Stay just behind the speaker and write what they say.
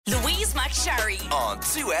McSharry on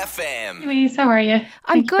 2FM. Louise, how are you?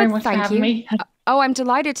 I'm Thank you very good, much thank for having you. me. Oh, I'm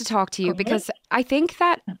delighted to talk to you Good. because I think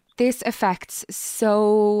that this affects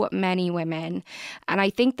so many women. And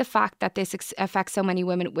I think the fact that this affects so many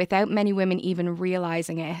women without many women even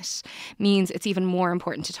realising it means it's even more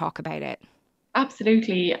important to talk about it.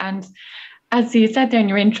 Absolutely. And as you said there in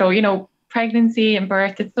your intro, pregnancy and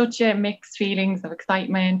birth, it's such a mixed feelings of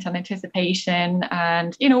excitement and anticipation.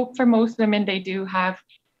 And, for most women, they do have,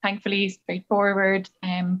 thankfully, straightforward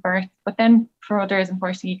birth. But then for others,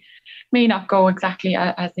 unfortunately, may not go exactly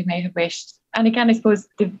as they may have wished. And again, I suppose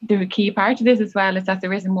the key part of this as well is that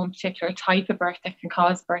there isn't one particular type of birth that can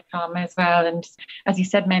cause birth trauma as well. And as you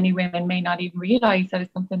said, many women may not even realise that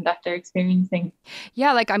it's something that they're experiencing.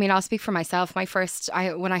 Yeah, I'll speak for myself.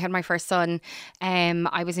 When I had my first son,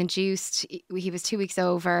 I was induced. He was 2 weeks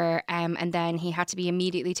over, and then he had to be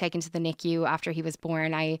immediately taken to the NICU after he was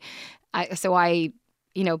born. I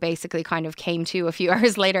basically kind of came to a few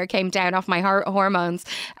hours later, came down off my hormones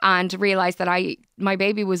and realised that my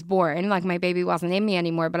baby was born, my baby wasn't in me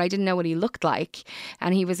anymore, but I didn't know what he looked like.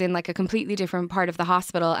 And he was in a completely different part of the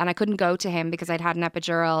hospital and I couldn't go to him because I'd had an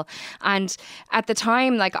epidural. And at the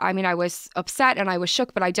time, I was upset and I was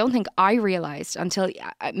shook, but I don't think I realised until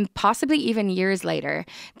possibly even years later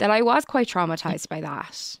that I was quite traumatised by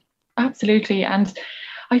that. Absolutely. And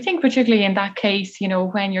I think particularly in that case,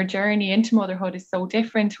 when your journey into motherhood is so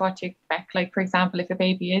different to what you expect, like, for example, if a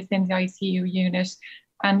baby is in the ICU unit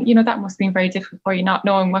and, that must have been very difficult for you, not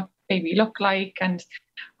knowing what baby looked like and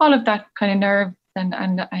all of that kind of nerves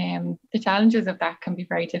and the challenges of that can be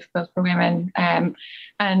very difficult for women. And,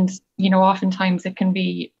 oftentimes it can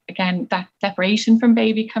be, again, that separation from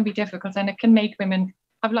baby can be difficult and it can make women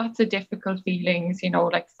have lots of difficult feelings,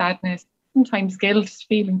 like sadness, sometimes guilt,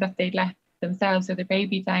 feeling that they let themselves or their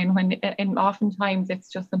baby down and oftentimes it's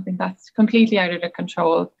just something that's completely out of their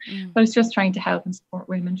control. But it's just trying to help and support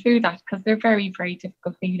women through that because they're very, very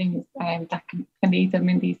difficult feelings that can lead them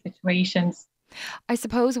in these situations. I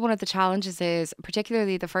suppose one of the challenges is,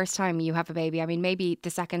 particularly the first time you have a baby, maybe the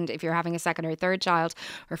second, if you're having a second or third child,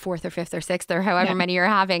 or fourth or fifth or sixth, or however many you're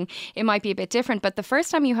having, it might be a bit different. But the first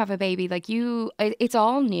time you have a baby, it's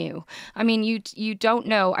all new. You don't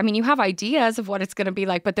know. You have ideas of what it's going to be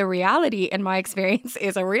like, but the reality, in my experience,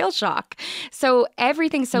 is a real shock. So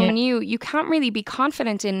everything's so new, you can't really be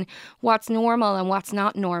confident in what's normal and what's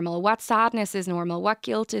not normal, what sadness is normal, what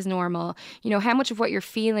guilt is normal, how much of what you're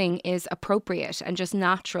feeling is appropriate and just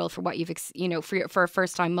natural for what you've, for a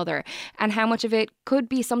first time mother, and how much of it could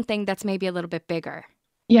be something that's maybe a little bit bigger.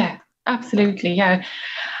 Yeah, absolutely. Yeah.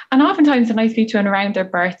 And oftentimes when I speak to women around their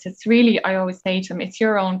births, it's really, I always say to them, it's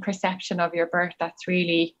your own perception of your birth that's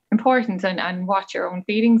really important and what your own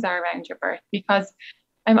feelings are around your birth. Because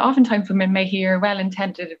oftentimes women may hear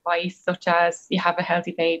well-intended advice such as you have a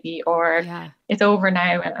healthy baby or it's over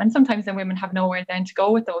now. And sometimes then women have nowhere then to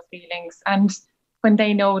go with those feelings. And when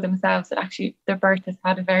they know themselves that actually their birth has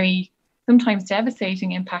had a very sometimes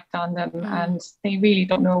devastating impact on them and they really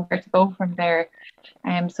don't know where to go from there.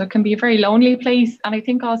 So it can be a very lonely place. And I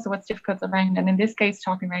think also what's difficult around, and in this case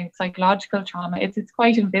talking around psychological trauma, it's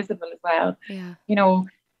quite invisible as well.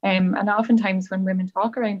 And oftentimes when women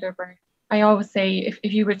talk around their birth, I always say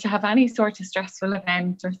if you were to have any sort of stressful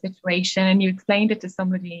event or situation and you explained it to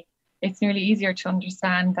somebody, it's nearly easier to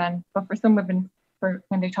understand but for some women,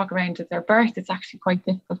 when they talk around their birth, it's actually quite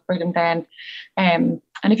difficult for them then. And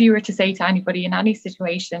if you were to say to anybody in any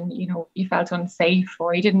situation, you felt unsafe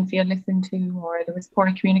or you didn't feel listened to or there was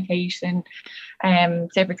poor communication, say,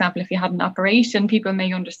 for example, if you had an operation, people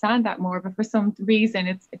may understand that more, but for some reason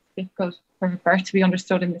it's difficult for birth to be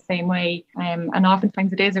understood in the same way. And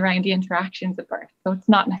oftentimes it is around the interactions of birth. So it's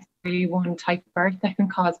not necessarily one type of birth that can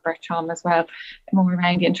cause birth trauma as well, more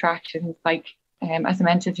around the interactions, as I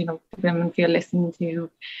mentioned, women feel listened to,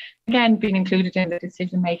 again, being included in the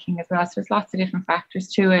decision making as well. So there's lots of different factors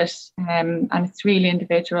to it, and it's really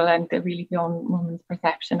individual and really the own woman's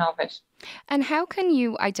perception of it. And how can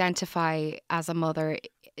you identify as a mother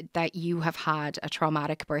that you have had a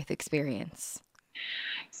traumatic birth experience?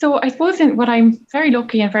 So I suppose what I'm very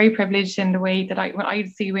lucky and very privileged in the way that when I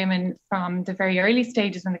see women from the very early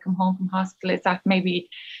stages when they come home from hospital is that maybe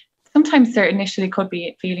sometimes they initially could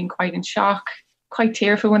be feeling quite in shock, quite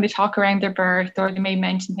tearful when they talk around their birth, or they may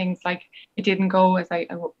mention things like it didn't go as I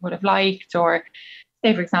would have liked, or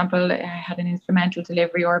say, for example, I had an instrumental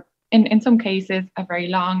delivery, or in some cases a very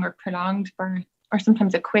long or prolonged birth, or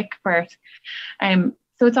sometimes a quick birth.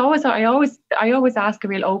 So it's always, I always ask a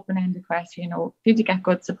real open-ended question, did you get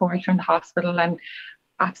good support from the hospital? And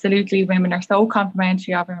absolutely, women are so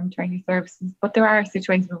complimentary of our maternity services, but there are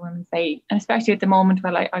situations where women say, and especially at the moment,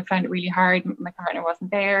 well, I found it really hard. My partner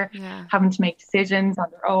wasn't there, having to make decisions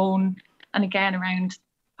on their own. And again, around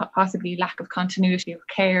possibly lack of continuity of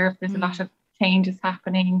care, if there's a lot of changes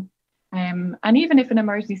happening. And even if an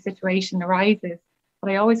emergency situation arises,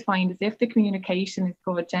 what I always find is if the communication is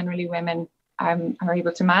good, generally women are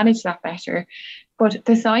able to manage that better. But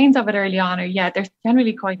the signs of it early on are, they're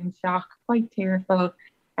generally quite in shock, quite tearful.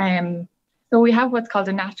 So we have what's called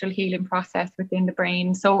a natural healing process within the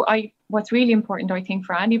brain. So what's really important, I think,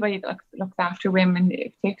 for anybody that looks after women,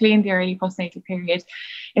 particularly in the early postnatal period,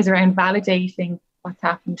 is around validating what's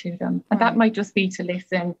happened to them. And that might just be to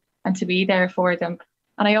listen and to be there for them.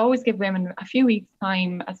 And I always give women a few weeks'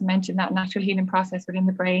 time, as I mentioned, that natural healing process within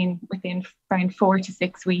the brain within around 4 to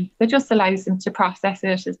 6 weeks. It just allows them to process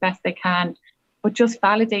it as best they can. But just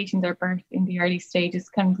validating their birth in the early stages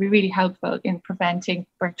can be really helpful in preventing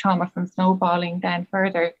birth trauma from snowballing then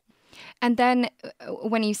further. And then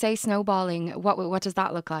when you say snowballing, what does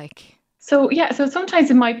that look like? So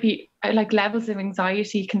sometimes it might be like levels of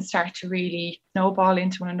anxiety can start to really snowball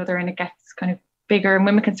into one another, and it gets kind of bigger, and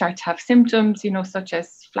women can start to have symptoms, such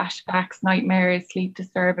as flashbacks, nightmares, sleep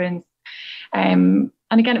disturbance. And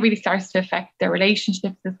again, it really starts to affect their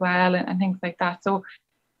relationships as well and things like that. So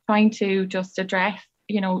trying to just address,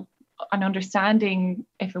 an understanding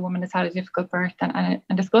if a woman has had a difficult birth and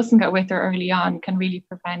discussing it with her early on can really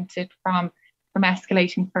prevent it from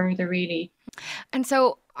escalating further, really. And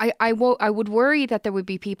so I would worry that there would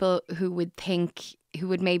be people who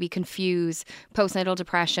would maybe confuse postnatal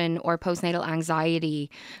depression or postnatal anxiety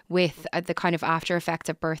with the kind of after effects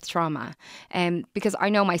of birth trauma. Because I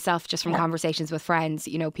know myself just from conversations with friends,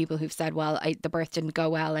 people who've said, well, the birth didn't go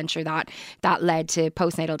well, and sure that led to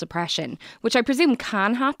postnatal depression, which I presume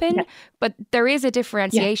can happen, but there is a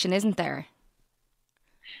differentiation, isn't there?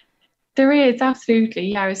 There is, absolutely,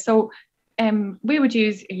 yeah. So we would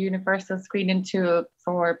use a universal screening tool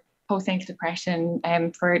for postnatal depression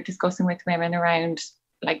for discussing with women around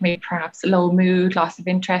like maybe perhaps low mood, loss of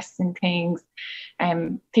interest in things,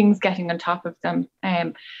 things getting on top of them.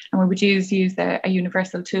 And we would use a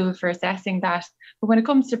universal tool for assessing that. But when it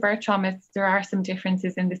comes to birth trauma, there are some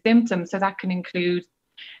differences in the symptoms. So that can include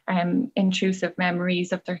intrusive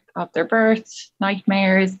memories of their birth,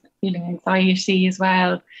 nightmares, feeling anxiety as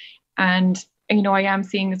well. And I am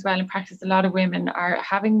seeing as well in practice, a lot of women are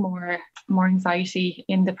having more anxiety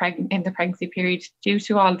in the pregnancy period due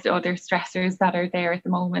to all the other stressors that are there at the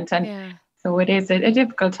moment. And so it is a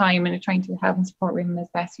difficult time, and trying to help and support women as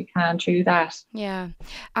best we can through that. Yeah.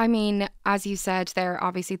 I mean, as you said there,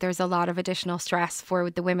 obviously there's a lot of additional stress for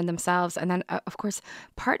the women themselves. And then, of course,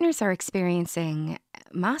 partners are experiencing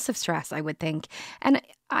massive stress, I would think. And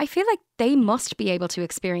I feel like they must be able to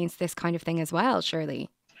experience this kind of thing as well, surely.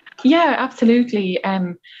 Yeah, absolutely.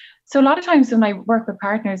 So a lot of times when I work with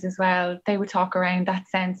partners as well, they would talk around that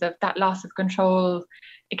sense of that loss of control,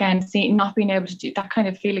 again, not being able to do that kind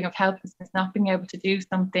of feeling of helplessness, not being able to do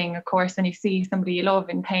something, of course, when you see somebody you love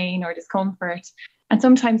in pain or discomfort. And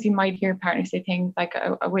sometimes you might hear partners say things like,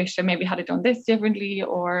 I wish I maybe had done this differently,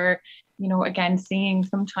 or, again, seeing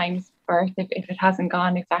sometimes birth, if it hasn't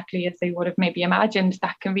gone exactly as they would have maybe imagined,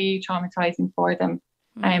 that can be traumatizing for them.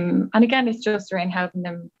 And again, it's just around helping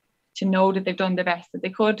them to know that they've done the best that they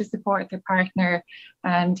could to support their partner,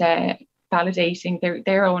 and validating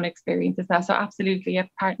their own experience as well. So absolutely,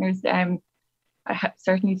 partners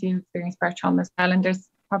certainly do experience birth trauma as well, and there's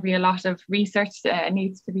probably a lot of research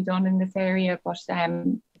needs to be done in this area, but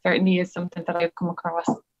certainly is something that I've come across.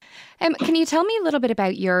 Can you tell me a little bit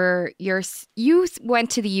about you went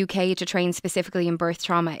to the UK to train specifically in birth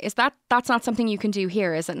trauma? That's not something you can do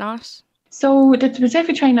here, is it not? So the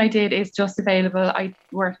specific training I did is just available. I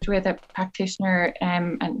worked with a practitioner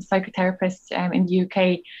and psychotherapist in the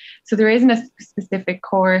UK. So there isn't a specific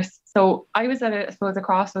course. So I was at a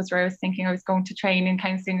crossroads where I was thinking I was going to train in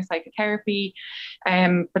counselling or psychotherapy.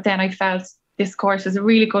 But then I felt this course was a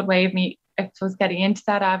really good way of me, I suppose, getting into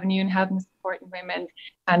that avenue and helping and supporting women.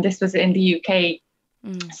 And this was in the UK.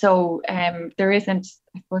 So there isn't,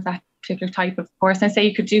 I suppose, that particular type of course. And I say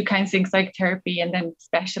you could do counselling, psychotherapy, and then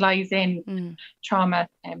specialise in trauma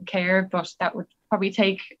care, but that would probably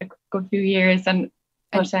take a good few years.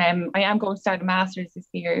 But I am going to start a master's this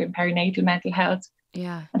year in perinatal mental health.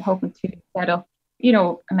 Yeah, and hoping to set up,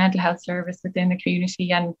 a mental health service within the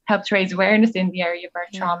community and help to raise awareness in the area of birth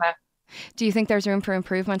trauma. Do you think there's room for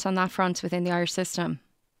improvement on that front within the Irish system?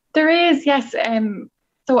 There is, yes.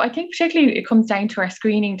 So I think particularly it comes down to our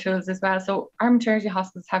screening tools as well. So our maternity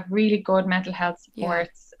hospitals have really good mental health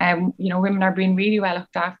supports. Women are being really well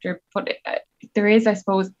looked after, but there is, I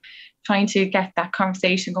suppose, trying to get that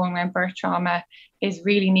conversation going around birth trauma is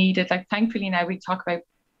really needed. Like, thankfully now we talk about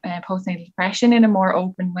postnatal depression in a more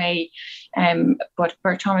open way, but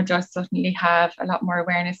birth trauma does certainly have a lot more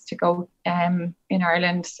awareness to go in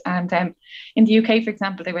Ireland. And in the UK, for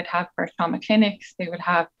example, they would have birth trauma clinics, they would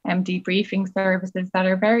have debriefing services that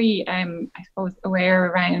are very, I suppose, aware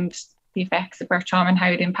around the effects of birth trauma and how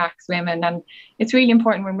it impacts women. And it's really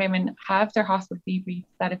important when women have their hospital debriefs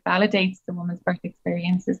that it validates the woman's birth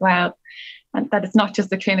experience as well, and that it's not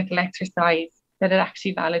just a clinical exercise, that it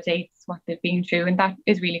actually validates what they've been through, and that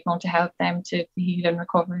is really going to help them to heal and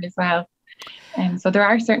recover as well. And so there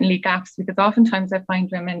are certainly gaps, because oftentimes I find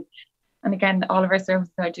women, and again, all of our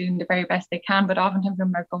services are doing the very best they can, but oftentimes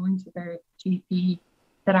women are going to their GP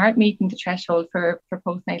that aren't meeting the threshold for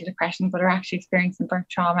postnatal depression, but are actually experiencing birth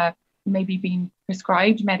trauma, maybe being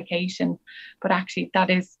prescribed medication, but actually that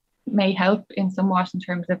may help in somewhat in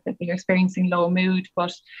terms of that they're experiencing low mood,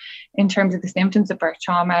 but in terms of the symptoms of birth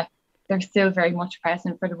trauma, they're still very much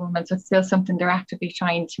present for the woman. So it's still something they're actively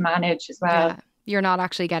trying to manage as well. Yeah. You're not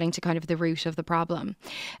actually getting to kind of the root of the problem.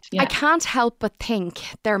 Yeah. I can't help but think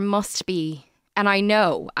there must be, and I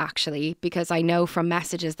know actually, because I know from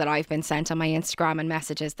messages that I've been sent on my Instagram and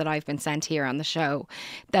messages that I've been sent here on the show,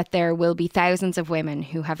 that there will be thousands of women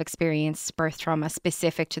who have experienced birth trauma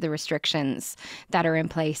specific to the restrictions that are in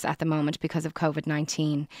place at the moment because of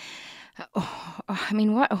COVID-19. I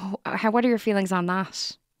mean, what are your feelings on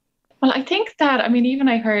that? Well, I think that, I mean, even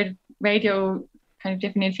I heard radio kind of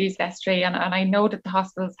different interviews yesterday, and I know that the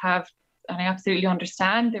hospitals have, and I absolutely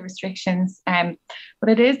understand the restrictions, but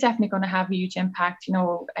it is definitely going to have a huge impact. You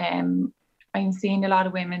know, I'm seeing a lot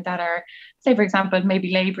of women that are, say, for example,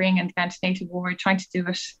 maybe labouring in the antenatal ward, trying to do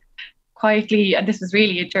it quietly, and this was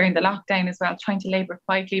really during the lockdown as well, trying to labour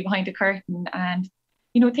quietly behind a curtain. And,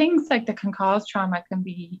 you know, things like that can cause trauma can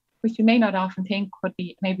be, which you may not often think could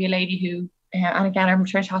be maybe a lady who, and again, our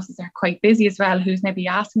maternity hospitals are quite busy as well, who's maybe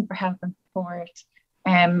asking for help and support.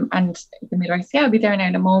 And the midwife say, I'll be there now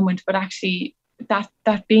in a moment. But actually,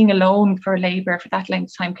 that being alone for labour for that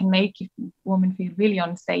length of time can make a woman feel really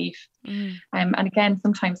unsafe. And again,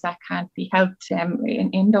 sometimes that can't be helped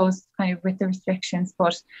in those kind of with the restrictions.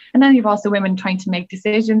 And then you've also women trying to make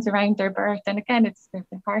decisions around their birth. And again, it's the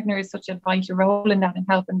partner is such a vital role in that, and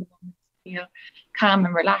helping the woman to feel calm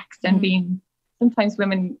and relaxed. And being, sometimes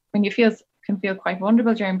women, when you can feel quite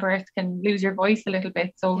vulnerable during birth, can lose your voice a little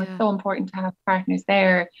bit. So it's so important to have partners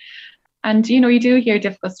there. And, you know, you do hear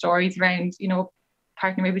difficult stories around, you know,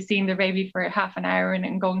 partner maybe seeing their baby for half an hour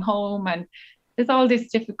and going home. And there's all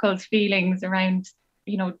these difficult feelings around,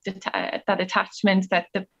 you know, that attachment that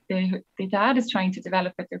the dad is trying to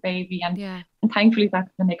develop with their baby. And thankfully that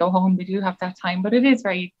when they go home, they do have that time. But it is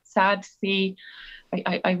very sad to see.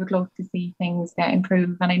 I would love to see things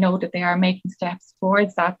improve. And I know that they are making steps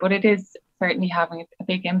towards that, but it is certainly having a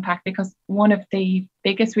big impact, because one of the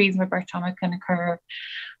biggest reasons why birth trauma can occur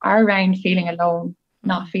are around feeling alone,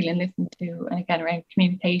 not feeling listened to, and again around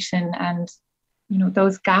communication. And, you know,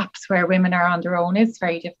 those gaps where women are on their own is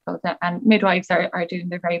very difficult, and midwives are doing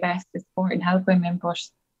their very best to support and help women, but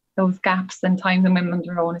those gaps and times when women on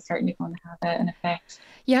their own is certainly going to have an effect.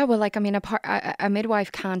 Yeah, well, like, I mean, a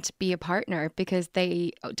midwife can't be a partner because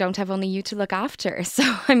they don't have only you to look after. So,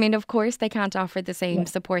 I mean, of course, they can't offer the same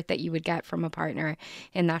support that you would get from a partner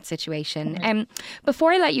in that situation.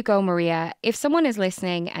 Before I let you go, Maria, if someone is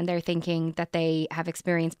listening and they're thinking that they have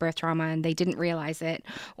experienced birth trauma and they didn't realise it,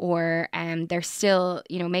 or they're still,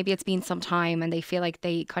 you know, maybe it's been some time and they feel like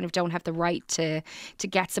they kind of don't have the right to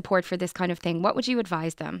get support for this kind of thing, what would you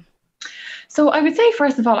advise them? So I would say,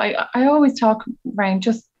 first of all, I always talk around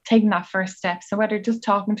just taking that first step. So whether just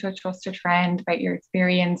talking to a trusted friend about your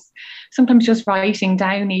experience, sometimes just writing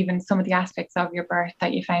down even some of the aspects of your birth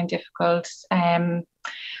that you found difficult. I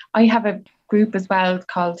have a group as well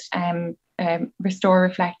called Restore,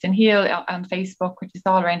 Reflect and Heal on Facebook, which is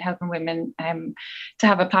all around helping women to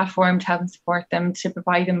have a platform to help and support them, to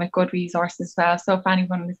provide them with good resources as well. So if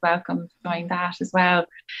anyone is welcome to join that as well.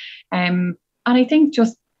 And I think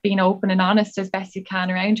just being open and honest as best you can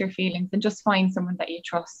around your feelings, and just find someone that you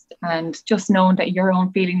trust, and just knowing that your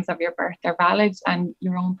own feelings of your birth are valid and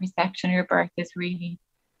your own perception of your birth is really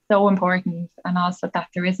so important. And also that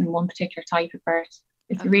there isn't one particular type of birth.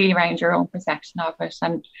 It's really around your own perception of it.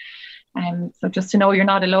 And so just to know you're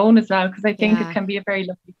not alone as well, because I think it can be a very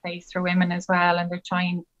lovely place for women as well, and they're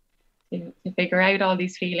trying to figure out all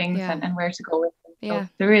these feelings and where to go with them. So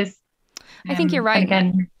there is I think you're right.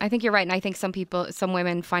 Again, I think you're right. And I think some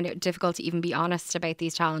women find it difficult to even be honest about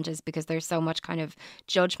these challenges because there's so much kind of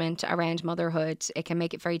judgment around motherhood. It can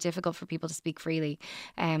make it very difficult for people to speak freely.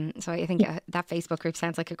 So I think that Facebook group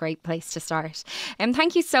sounds like a great place to start.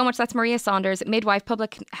 Thank you so much. That's Maria Saunders, midwife,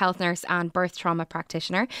 public health nurse and birth trauma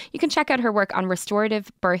practitioner. You can check out her work on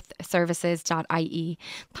restorativebirthservices.ie.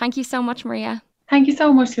 Thank you so much, Maria. Thank you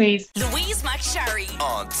so much, Louise. Louise McSharry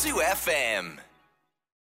on 2FM.